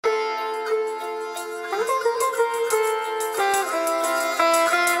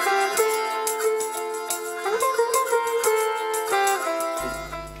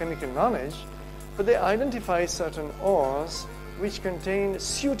knowledge, but they identify certain ores which contain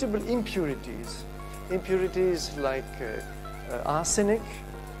suitable impurities. Impurities like arsenic,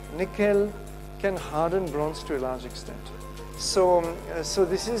 nickel, can harden bronze to a large extent. So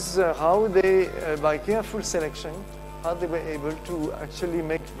this is how they, by careful selection, how they were able to actually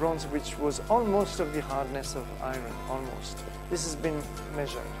make bronze which was almost of the hardness of iron, almost. This has been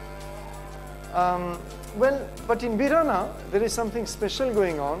measured. Well, but in Birana, there is something special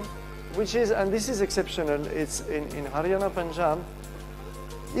going on, which is, and this is exceptional, it's in Haryana, Punjab,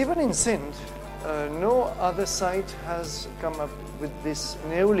 even in Sindh, no other site has come up with this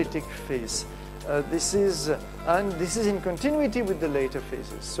Neolithic phase. This is in continuity with the later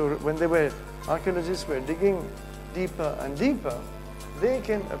phases. So when archaeologists were digging deeper and deeper, they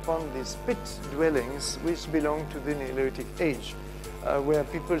came upon these pit dwellings which belong to the Neolithic age, where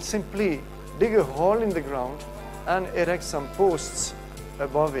people simply dig a hole in the ground and erect some posts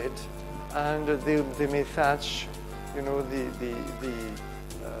above it, and they may thatch, you know,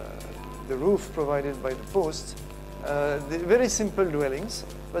 the roof provided by the posts. Very simple dwellings,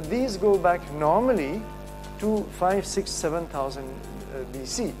 but these go back normally to 5, 6, 7,000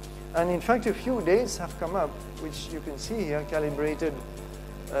 BC. And in fact, a few dates have come up, which you can see here, calibrated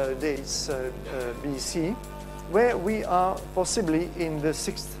dates BC, where we are possibly in the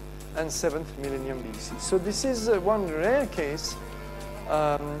 6th and 7th millennium BC. So this is one rare case,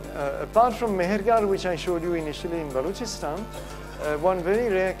 apart from Mehergarh, which I showed you initially in Balochistan, one very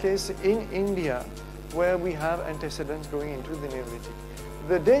rare case in India, where we have antecedents going into the Neolithic.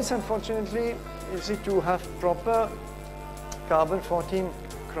 The dates, unfortunately, you see, to have proper carbon-14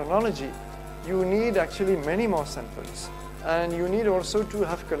 chronology, you need actually many more samples, and you need also to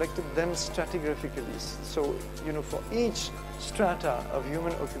have collected them stratigraphically. So, you know, for each strata of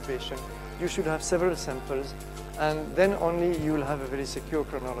human occupation, you should have several samples, and then only you will have a very secure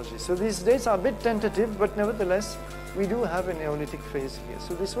chronology. So these dates are a bit tentative, but nevertheless, we do have a Neolithic phase here.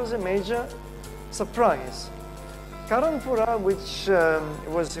 So this was a major surprise. Karanpura, which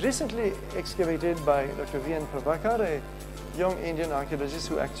was recently excavated by Dr. V.N. Prabhakar, a young Indian archaeologist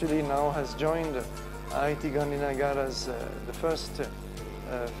who actually now has joined IIT Gandhinagar as the first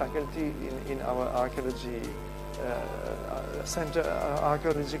faculty in our archaeology center,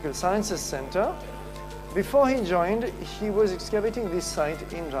 Archaeological Sciences Center. Before he joined, he was excavating this site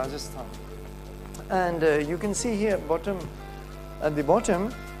in Rajasthan. And you can see here at the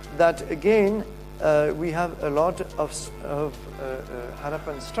bottom that again we have a lot of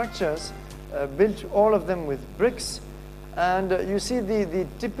Harappan structures built, all of them with bricks. And you see the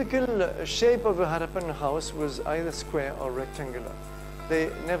typical shape of a Harappan house was either square or rectangular. They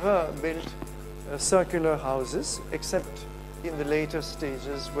never built circular houses except in the later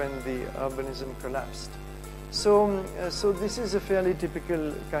stages when the urbanism collapsed. So this is a fairly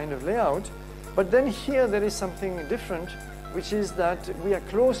typical kind of layout. But then here there is something different, which is that we are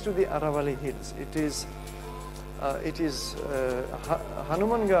close to the Aravalli Hills. It is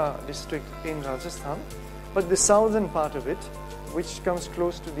Hanumangad district in Rajasthan, but the southern part of it, which comes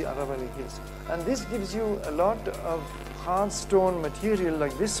close to the Aravalli Hills. And this gives you a lot of hard stone material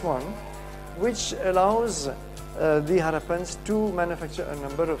like this one, which allows the Harappans to manufacture a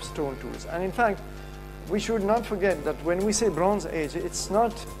number of stone tools. And in fact, we should not forget that when we say Bronze Age, it's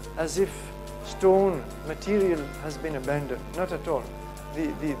not as if stone material has been abandoned, not at all.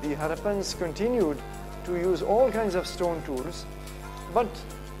 The Harappans continued to use all kinds of stone tools, but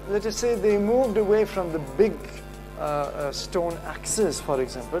let us say they moved away from the big stone axes, for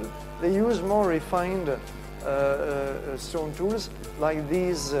example. They used more refined stone tools like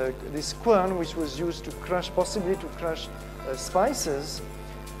this quern, which was used to crush, possibly to crush spices.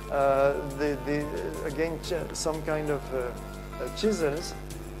 Again, some kind of chisels,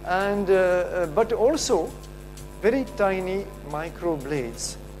 and but also very tiny micro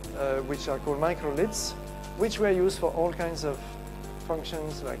blades, which are called microliths, which were used for all kinds of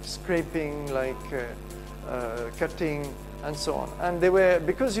functions like scraping, like cutting, and so on. And they were,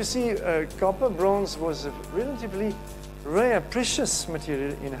 because you see, copper bronze was a relatively rare, precious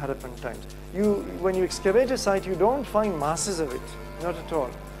material in Harappan times. When you excavate a site, you don't find masses of it, not at all.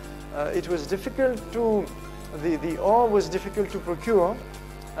 It was difficult to, the ore was difficult to procure,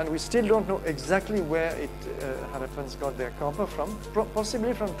 and we still don't know exactly where Harappans got their copper from,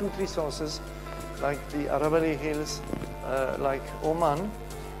 possibly from 2-3 sources, like the Aravalli Hills, like Oman.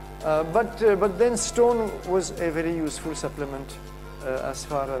 But then stone was a very useful supplement as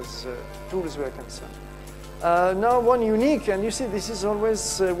far as tools were concerned. Now one unique, and you see this is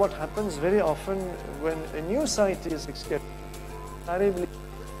always what happens very often when a new site is excavated. Invariably,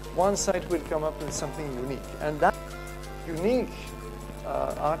 one site will come up with something unique, and that unique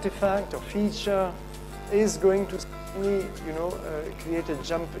artifact or feature is going to create a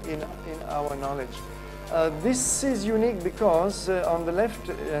jump in our knowledge. This is unique because on the left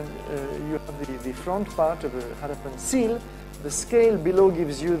you have the front part of a Harappan seal. The scale below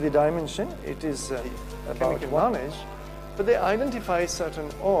gives you the dimension. It is about knowledge. But they identify certain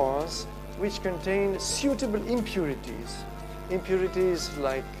ores which contain suitable impurities. Impurities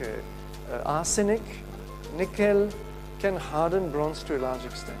like arsenic, nickel can harden bronze to a large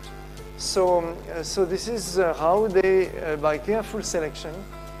extent. So this is how they, by careful selection,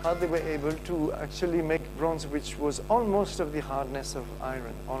 how they were able to actually make bronze which was almost of the hardness of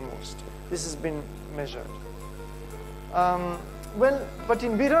iron, almost. This has been measured. Well, but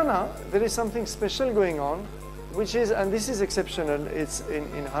in Birana, there is something special going on, which is, and this is exceptional, it's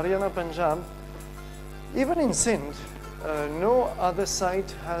in Haryana, Punjab, even in Sindh, no other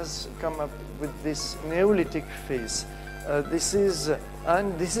site has come up with this Neolithic phase. This is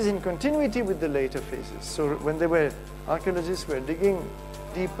in continuity with the later phases. So when archaeologists were digging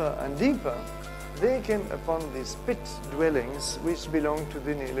deeper and deeper, they came upon these pit dwellings which belong to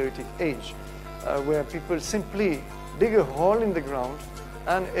the Neolithic age, where people simply dig a hole in the ground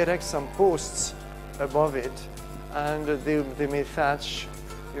and erect some posts above it, and they may thatch,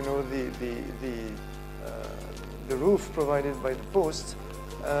 the roof provided by the posts.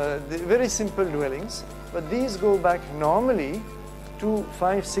 Very simple dwellings, but these go back normally to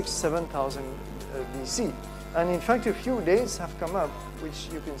 5, 6, 7,000 BC. And in fact, a few dates have come up, which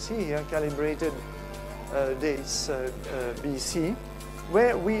you can see here, calibrated dates BC,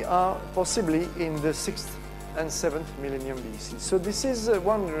 where we are possibly in the 6th and 7th millennium BC. So this is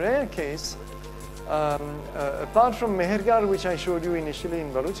one rare case, apart from Mehergarh, which I showed you initially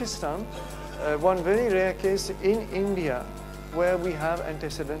in Balochistan, one very rare case in India where we have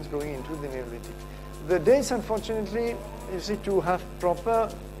antecedents going into the Neolithic. The dates, unfortunately, you see, to have proper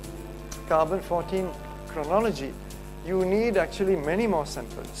carbon-14 chronology, you need actually many more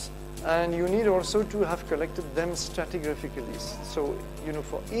samples. And you need also to have collected them stratigraphically. So,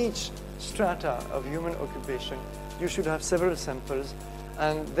 for each strata of human occupation, you should have several samples,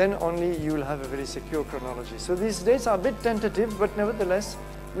 and then only you will have a very secure chronology. So these dates are a bit tentative, but nevertheless,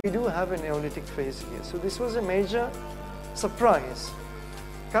 we do have a Neolithic phase here. So this was a major surprise.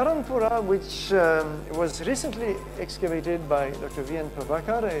 Karanpura, which was recently excavated by Dr. V.N.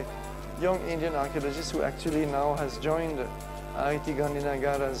 Prabhakar, a young Indian archaeologist who actually now has joined IIT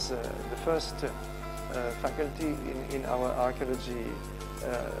Gandhinagar as the first faculty in our archaeology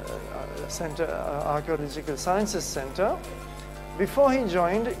center, Archaeological Sciences Center. Before he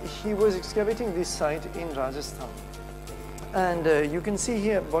joined, he was excavating this site in Rajasthan. And you can see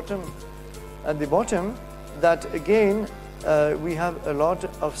here at the bottom that again we have a lot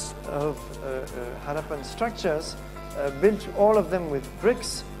of Harappan structures built, all of them with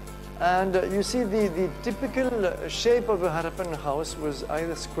bricks. And you see the typical shape of a Harappan house was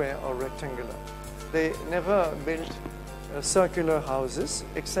either square or rectangular. They never built circular houses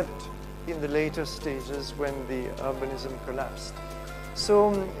except in the later stages when the urbanism collapsed.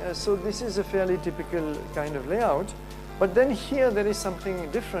 So this is a fairly typical kind of layout. But then here there is something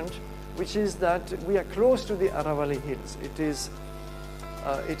different, which is that we are close to the Aravalli Hills. It is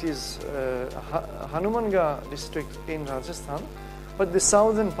Hanumangad district in Rajasthan, but the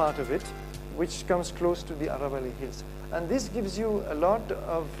southern part of it, which comes close to the Aravalli Hills. And this gives you a lot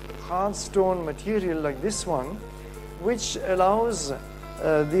of hard stone material like this one, which allows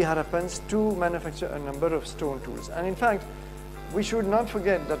the Harappans to manufacture a number of stone tools. And in fact, we should not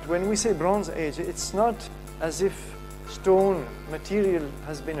forget that when we say Bronze Age, it's not as if stone material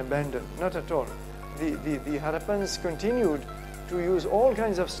has been abandoned, not at all. The Harappans continued to use all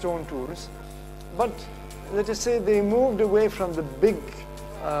kinds of stone tools, but let us say they moved away from the big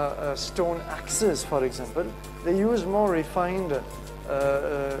stone axes, for example. They used more refined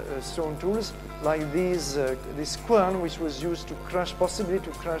stone tools like this quern, which was used to crush, possibly to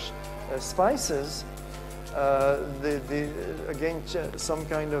crush spices. Again, some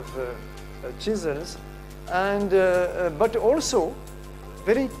kind of chisels, and but also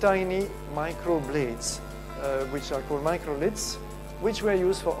very tiny micro blades, which are called microliths, which were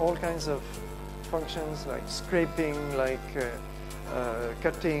used for all kinds of functions like scraping, like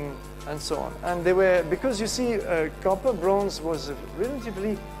cutting, and so on. And they were, because you see, copper bronze was a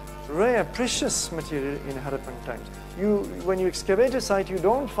relatively rare, precious material in Harappan times. When you excavate a site, you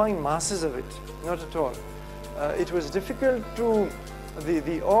don't find masses of it, not at all. It was difficult to,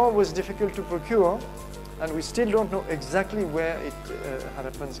 the ore was difficult to procure, and we still don't know exactly where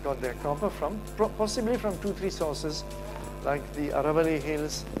Harappans got their copper from, possibly from 2-3 sources, like the Aravalli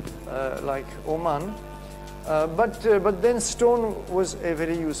Hills, like Oman. But then stone was a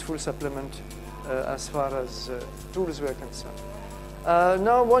very useful supplement as far as tools were concerned.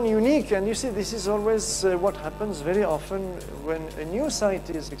 Now one unique, and you see this is always what happens very often when a new site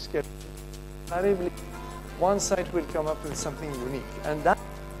is excavated. Invariably, one site will come up with something unique, and that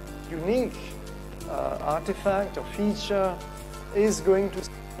unique artifact or feature is going to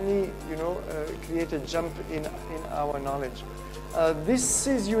certainly, create a jump in our knowledge. This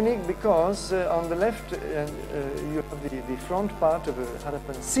is unique because on the left you have the front part of a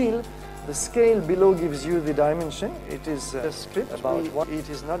Harappan seal. The scale below gives you the dimension. It is a script about what it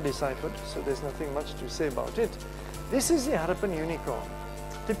is not deciphered, so there's nothing much to say about it. This is the Harappan unicorn.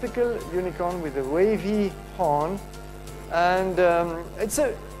 Typical unicorn with a wavy horn, and it's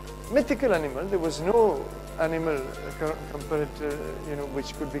a mythical animal. There was no animal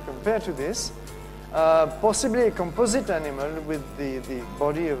which could be compared to this. Possibly a composite animal with the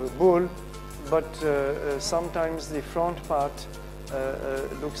body of a bull, but sometimes the front part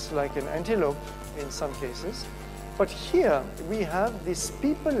looks like an antelope in some cases. But here we have this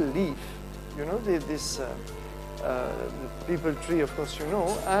peepal leaf, the peepal tree, of course,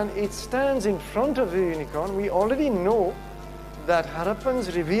 and it stands in front of the unicorn. We already know that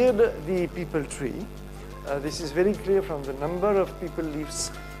Harappans revered the peepal tree. This is very clear from the number of peepal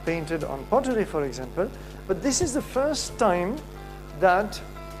leaves painted on pottery, for example. But this is the first time that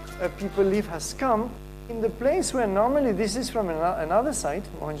a peepal leaf has come in the place where normally this is from another site,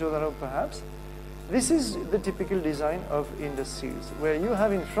 Mohenjo-daro perhaps. This is the typical design of Indus seals, where you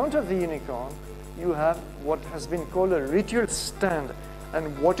have in front of the unicorn, you have what has been called a ritual stand.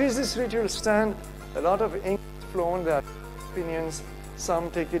 And what is this ritual stand? A lot of ink is flown, there are opinions.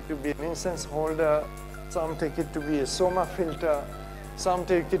 Some take it to be an incense holder, some take it to be a soma filter, some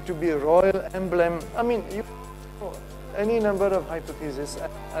take it to be a royal emblem. I mean, any number of hypotheses,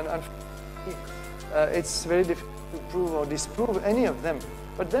 and it's very difficult to prove or disprove any of them.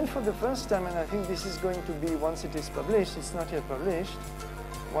 But then for the first time, and I think this is going to be, once it is published, it's not yet published,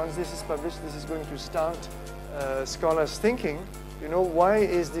 once this is published, this is going to start scholars thinking, why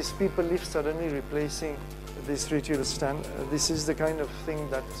is this peepal leaf suddenly replacing this ritual stand? This is the kind of thing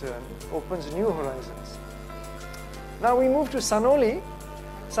that opens new horizons. Now we move to Sanoli.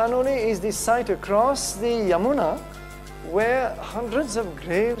 Sanoli is the site across the Yamuna where hundreds of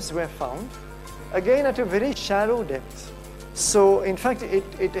graves were found, again at a very shallow depth. So in fact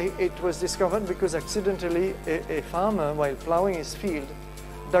it was discovered because accidentally a farmer, while plowing his field,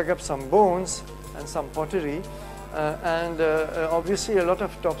 dug up some bones and some pottery, and obviously a lot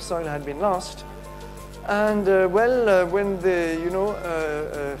of topsoil had been lost. And when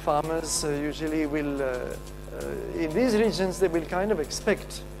the farmers usually will, in these regions, they will kind of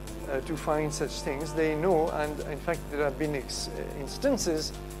expect to find such things. They know, and in fact there have been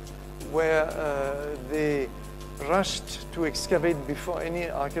instances where they rushed to excavate before any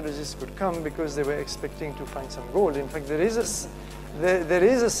archaeologists could come because they were expecting to find some gold. In fact, there is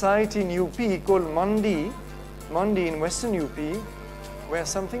a site in UP called Mandi in western UP, where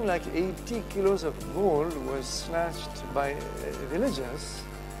something like 80 kilos of gold was snatched by villagers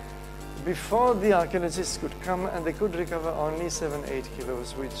before the archaeologists could come, and they could recover only 7-8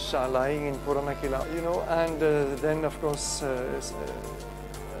 kilos, which are lying in Puranakila, and then of course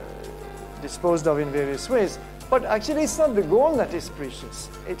disposed of in various ways. But actually it's not the gold that is precious.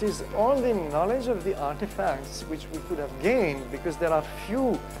 It is all the knowledge of the artifacts which we could have gained, because there are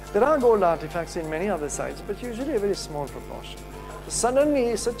gold artifacts in many other sites, but usually a very small proportion.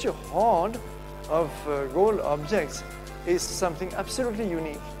 Suddenly such a hoard of gold objects is something absolutely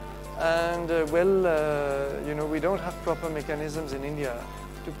unique. And we don't have proper mechanisms in India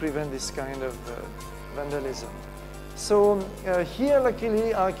to prevent this kind of vandalism. So here,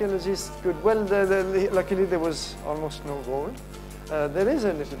 luckily, archaeologists could, luckily there was almost no gold. There is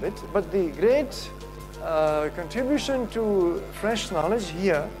a little bit, but the great contribution to fresh knowledge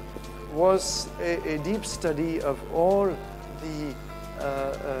here was a deep study of all the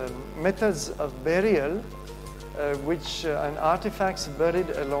methods of burial and artifacts buried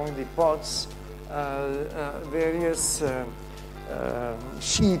along the pots, various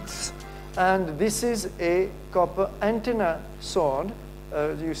sheaths. And this is a copper antenna sword.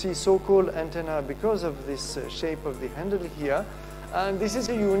 You see so-called antenna because of this shape of the handle here. And this is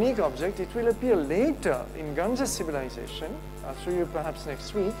a unique object. It will appear later in Ganja civilization. I'll show you perhaps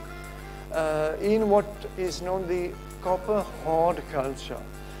next week, in what is known the copper hoard culture.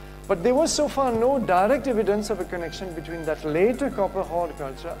 But there was so far no direct evidence of a connection between that later copper hoard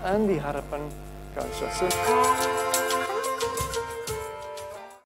culture and the Harappan culture. So